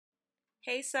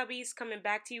Hey Subbies, coming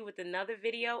back to you with another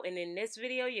video, and in this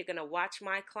video you're gonna watch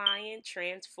my client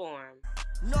transform.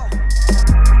 No,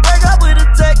 wake up with a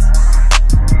text.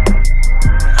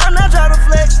 I'm not trying to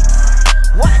flex.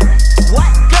 What?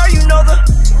 Girl, you know the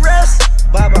rest.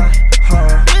 Bye bye.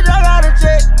 Bitch, I got a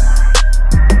check.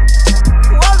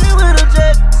 Walking with a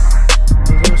jet.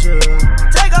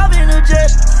 Take off in a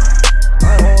jet.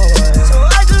 So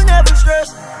I could never stress.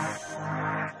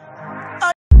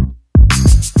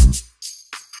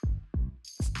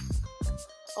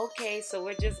 Okay, so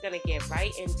we're just gonna get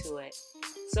right into it.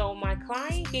 So my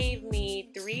client gave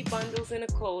me 3 bundles in a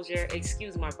closure.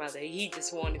 Excuse my brother, he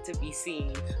just wanted to be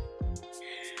seen.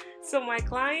 So my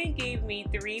client gave me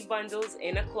 3 bundles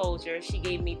in a closure. She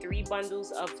gave me 3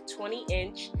 bundles of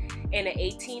 20-inch and an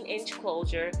 18-inch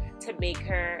closure to make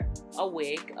her a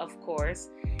wig, of course.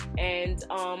 And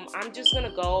I'm just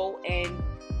gonna go and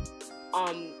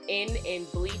in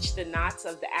and bleach the knots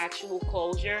of the actual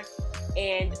closure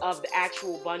and of the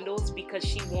actual bundles, because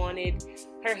she wanted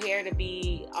her hair to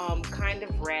be kind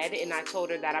of red, and I told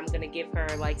her that I'm gonna give her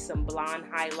like some blonde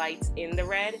highlights in the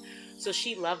red. So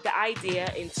she loved the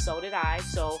idea, and so did I,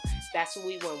 so that's what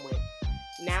we went with.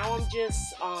 Now I'm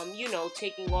just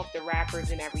taking off the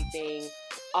wrappers and everything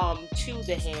to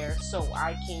the hair so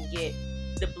I can get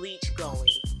the bleach going.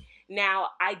 Now,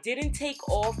 I didn't take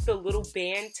off the little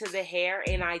band to the hair,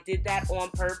 and I did that on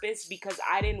purpose because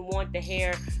I didn't want the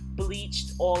hair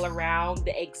bleached all around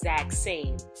the exact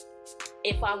same.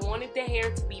 If I wanted the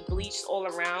hair to be bleached all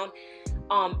around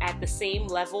at the same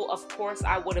level, of course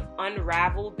I would have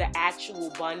unraveled the actual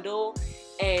bundle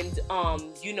and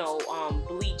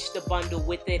bleached the bundle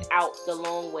with it out the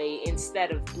long way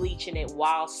instead of bleaching it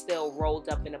while still rolled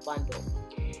up in a bundle.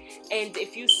 And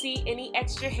if you see any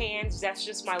extra hands, that's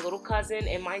just my little cousin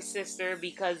and my sister,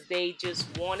 because they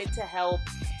just wanted to help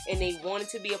and they wanted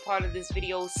to be a part of this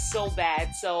video so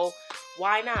bad. So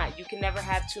why not? You can never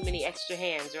have too many extra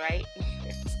hands, right?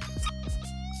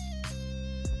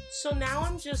 So now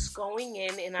I'm just going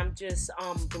in and I'm just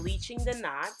bleaching the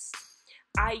knots.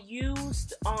 I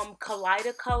used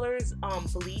KHALED Colors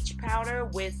bleach powder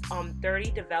with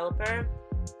 30 Developer.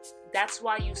 That's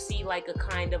why you see like a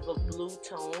kind of a blue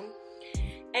tone.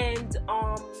 And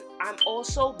I'm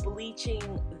also bleaching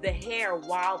the hair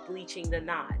while bleaching the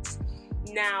knots.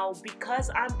 Now,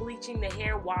 because I'm bleaching the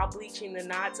hair while bleaching the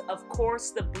knots, of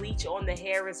course the bleach on the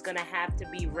hair is gonna have to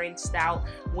be rinsed out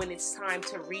when it's time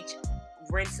to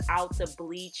rinse out the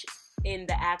bleach in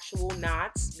the actual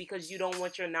knots, because you don't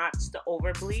want your knots to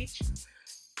over bleach.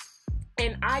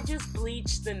 And I just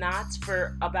bleached the knots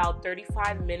for about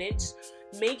 35 minutes.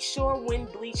 Make sure when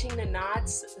bleaching the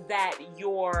knots that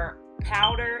your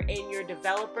powder and your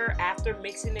developer, after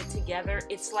mixing it together,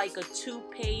 it's like a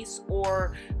toothpaste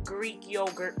or Greek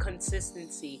yogurt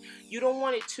consistency. You don't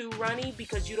want it too runny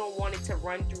because you don't want it to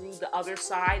run through the other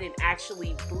side and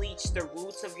actually bleach the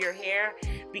roots of your hair,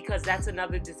 because that's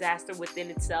another disaster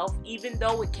within itself. Even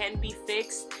though it can be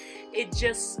fixed, it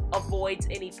just avoids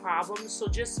any problems. So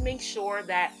just make sure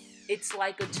that it's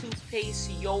like a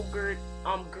toothpaste yogurt,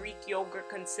 Greek yogurt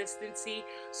consistency,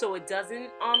 so it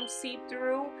doesn't seep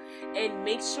through. And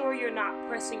make sure you're not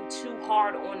pressing too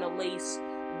hard on the lace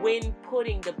when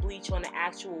putting the bleach on the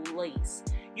actual lace.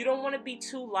 You don't want to be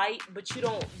too light, but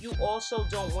you also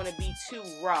don't want to be too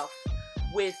rough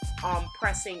with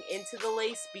pressing into the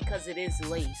lace, because it is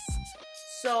lace.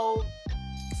 So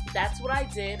that's what I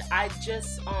did. I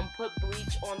just put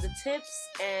bleach on the tips,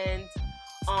 and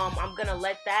I'm gonna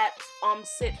let that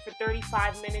sit for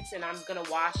 35 minutes, and I'm gonna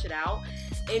wash it out.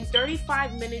 And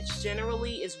 35 minutes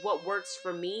generally is what works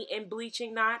for me in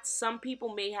bleaching knots. Some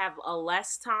people may have a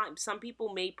less time. Some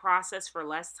people may process for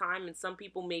less time, and some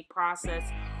people may process,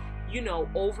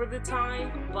 over the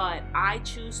time. But I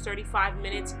choose 35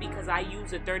 minutes because I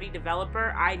use a 30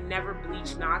 Developer. I never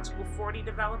bleach knots with 40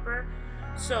 Developer.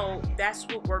 So that's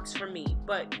what works for me.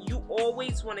 But you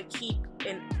always want to keep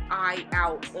an eye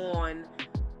out on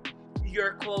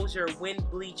your closure when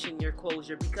bleaching your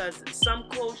closure, because some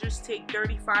closures take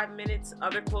 35 minutes,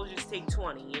 other closures take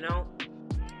 20,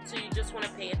 so you just want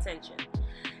to pay attention.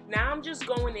 Now I'm just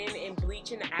going in and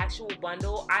bleaching the actual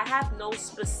bundle. I have no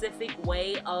specific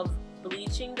way of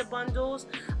bleaching the bundles.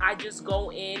 I just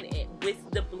go in with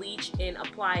the bleach and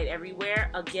apply it everywhere.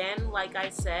 Again, like I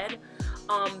said,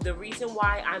 the reason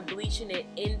why I'm bleaching it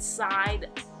inside,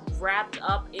 wrapped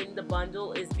up in the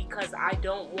bundle, is because I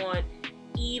don't want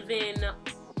even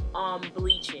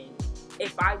bleaching.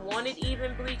 If I wanted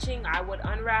even bleaching, I would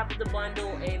unravel the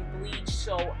bundle and bleach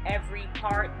so every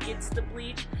part gets the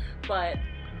bleach. But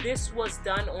this was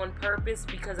done on purpose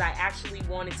because I actually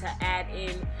wanted to add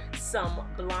in some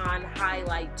blonde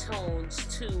highlight tones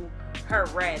to her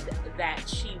red that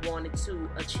she wanted to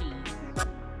achieve.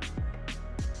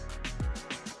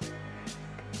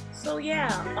 So yeah,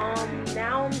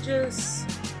 now I'm just,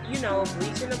 you know,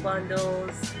 bleaching the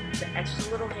bundles. The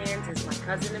extra little hands is my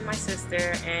cousin and my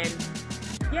sister, and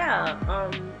yeah,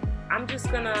 I'm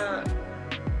just gonna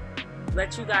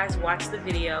let you guys watch the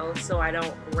video so I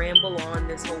don't ramble on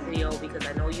this whole video, because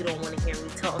I know you don't want to hear me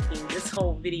talking this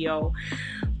whole video.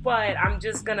 But I'm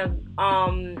just gonna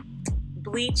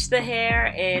bleach the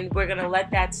hair, and we're gonna let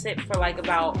that sit for like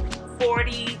about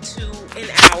 40 to an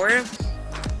hour,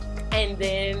 and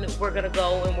then we're gonna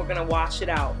go and we're gonna wash it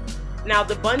out. Now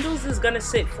the bundles is gonna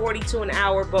sit 40 to an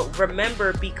hour, but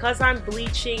remember, because I'm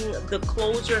bleaching the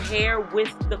closure hair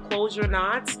with the closure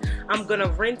knots, I'm gonna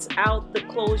rinse out the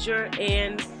closure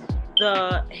and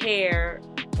the hair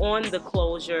on the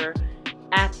closure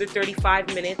after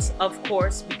 35 minutes, of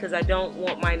course, because I don't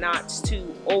want my knots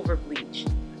to over bleach.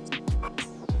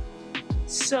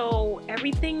 So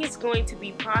everything is going to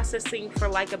be processing for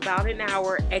like about an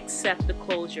hour except the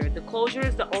closure. The closure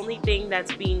is the only thing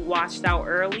that's being washed out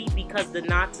early because the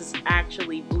knots is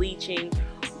actually bleaching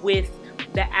with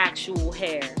the actual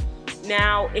hair.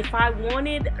 Now, if I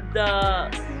wanted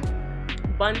the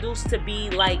bundles to be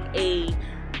like a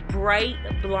bright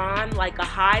blonde, like a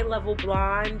high level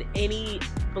blonde, any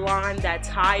blonde that's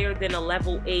higher than a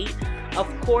level 8,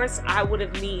 of course I would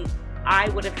have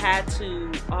had to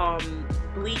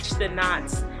bleach the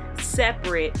knots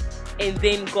separate and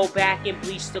then go back and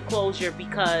bleach the closure,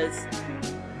 because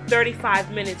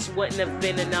 35 minutes wouldn't have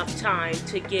been enough time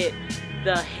to get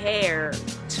the hair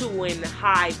to an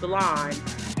high blonde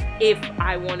if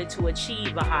I wanted to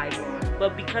achieve a high blonde.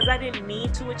 But because I didn't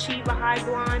need to achieve a high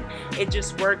blonde, it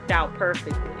just worked out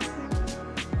perfectly.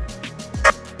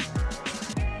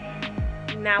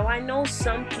 Now I know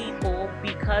some people,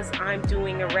 because I'm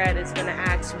doing a red, is going to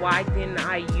ask why didn't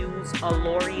I use a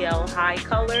L'Oreal High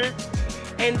Color.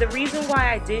 And the reason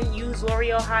why I didn't use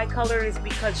L'Oreal High Color is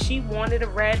because she wanted a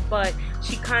red, but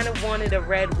she kind of wanted a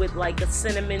red with like a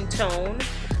cinnamon tone.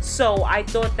 So I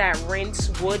thought that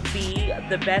rinse would be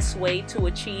the best way to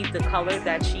achieve the color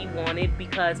that she wanted,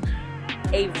 because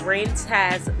a rinse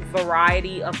has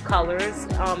variety of colors,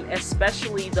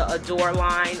 especially the Adore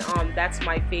line. That's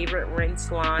my favorite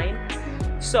rinse line.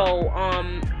 So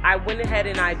I went ahead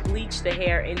and I bleached the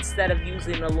hair instead of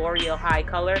using the L'Oreal High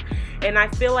Color, and I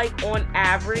feel like on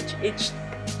average it's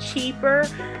cheaper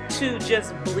to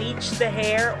just bleach the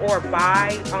hair or buy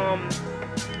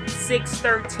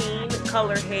 613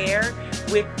 color hair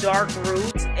with dark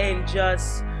roots and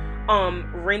just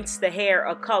rinse the hair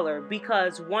a color,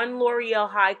 because one L'Oreal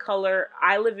High Color,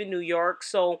 I live in New York,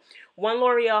 so one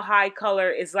L'Oreal High Color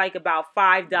is like about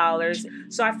 $5.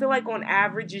 So I feel like on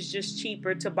average it's just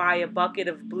cheaper to buy a bucket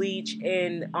of bleach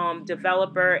and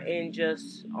developer and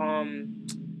just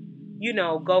you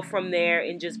know, go from there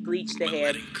and just bleach the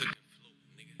hair.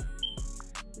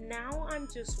 Now I'm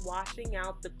just washing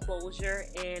out the closure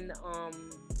and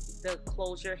the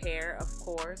closure hair, of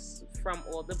course, from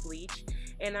all the bleach,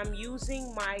 and I'm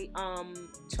using my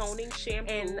toning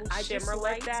shampoo, and I just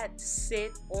let that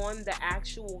sit on the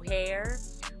actual hair.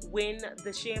 When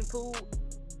the shampoo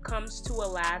comes to a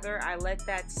lather, I let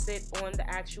that sit on the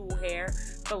actual hair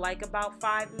for like about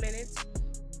 5 minutes.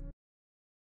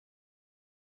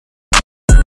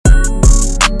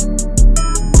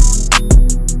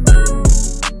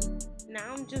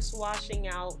 Now I'm just washing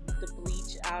out the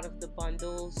bleach out of the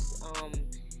bundles,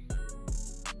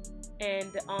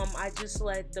 and I just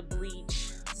let the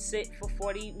bleach sit for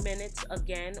 40 minutes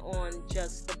again on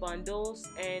just the bundles,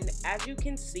 and as you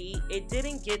can see, it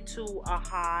didn't get to a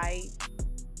high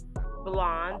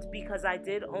blonde because I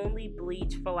did only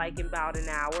bleach for like about an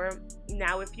hour.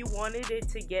 Now if you wanted it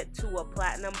to get to a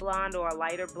platinum blonde or a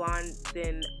lighter blonde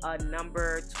than a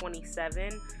number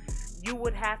 27, you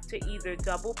would have to either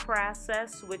double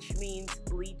process, which means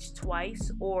bleach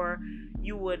twice, or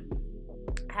you would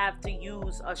have to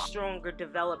use a stronger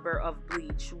developer of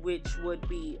bleach, which would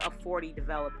be a 40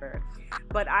 developer.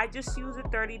 But I just use a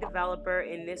 30 developer,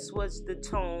 and this was the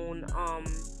tone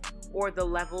or the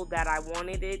level that I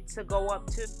wanted it to go up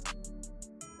to.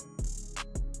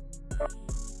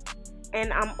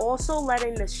 And I'm also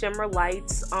letting the shimmer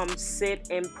lights sit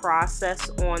and process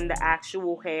on the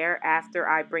actual hair after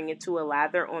I bring it to a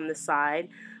lather on the side,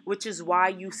 which is why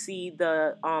you see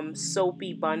the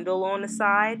soapy bundle on the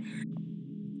side.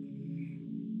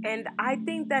 And I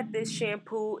think that this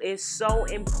shampoo is so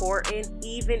important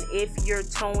even if you're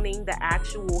toning the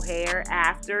actual hair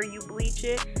after you bleach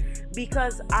it,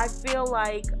 because I feel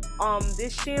like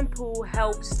this shampoo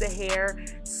helps the hair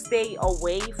stay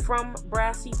away from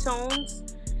brassy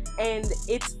tones, and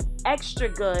it's extra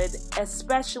good,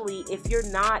 especially if you're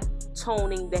not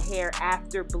toning the hair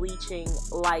after bleaching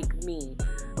like me.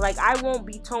 Like, I won't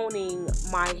be toning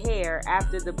my hair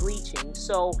after the bleaching,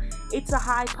 so it's a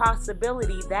high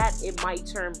possibility that it might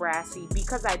turn brassy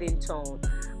because I didn't tone.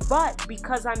 But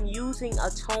because I'm using a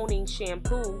toning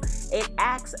shampoo, it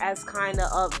acts as kind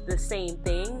of the same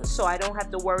thing, so I don't have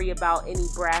to worry about any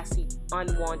brassy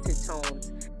unwanted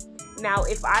tones. Now,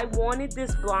 if I wanted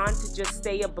this blonde to just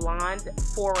stay a blonde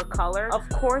for a color, of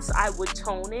course I would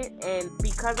tone it, and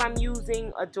because I'm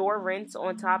using Adore Rinse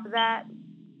on top of that,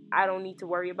 I don't need to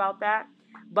worry about that.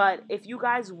 But if you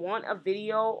guys want a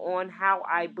video on how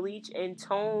I bleach and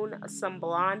tone some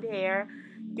blonde hair,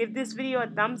 give this video a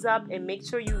thumbs up and make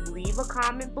sure you leave a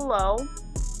comment below,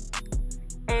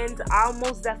 and I'll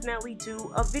most definitely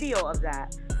do a video of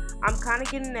that. I'm kind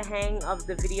of getting the hang of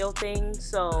the video thing,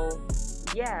 so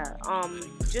yeah,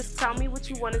 just tell me what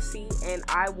you want to see and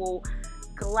I will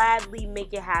gladly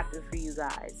make it happen for you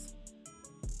guys.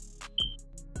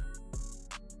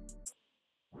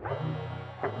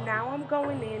 Now I'm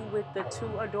going in with the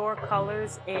two Adore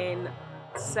colors in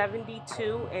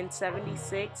 72 and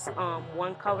 76.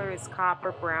 One color is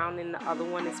copper brown and the other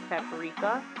one is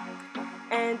paprika.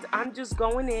 And I'm just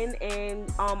going in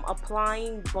and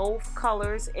applying both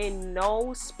colors in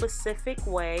no specific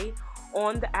way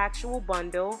on the actual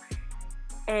bundle.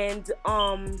 And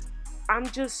I'm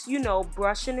just, you know,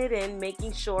 brushing it in,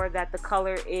 making sure that the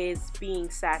color is being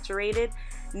saturated.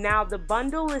 Now the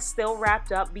bundle is still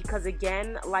wrapped up because,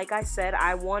 again, like I said,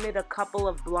 I wanted a couple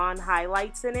of blonde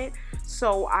highlights in it,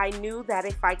 so I knew that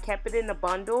if I kept it in the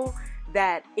bundle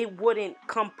that it wouldn't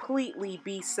completely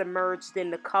be submerged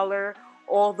in the color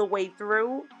all the way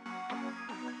through.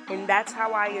 And that's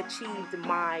how I achieved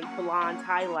my blonde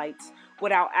highlights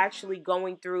without actually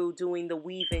going through doing the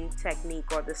weaving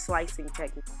technique or the slicing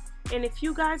technique. And if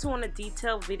you guys want a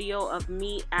detailed video of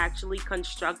me actually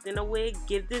constructing a wig,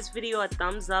 give this video a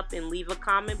thumbs up and leave a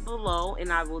comment below,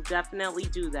 and I will definitely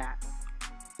do that.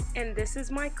 And this is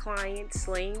my client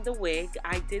slaying the wig.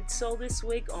 I did sew this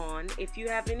wig on. If you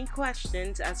have any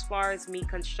questions as far as me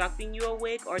constructing you a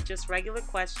wig or just regular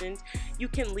questions, you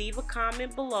can leave a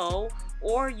comment below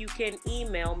or you can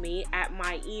email me at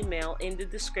my email in the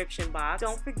description box.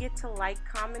 Don't forget to like,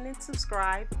 comment, and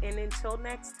subscribe. And until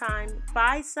next time,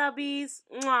 bye subbies.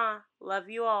 Mwah. Love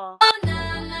you all. Oh,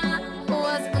 nah, nah.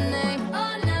 What's my name?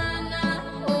 Oh, nah,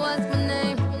 nah. What's my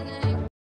name?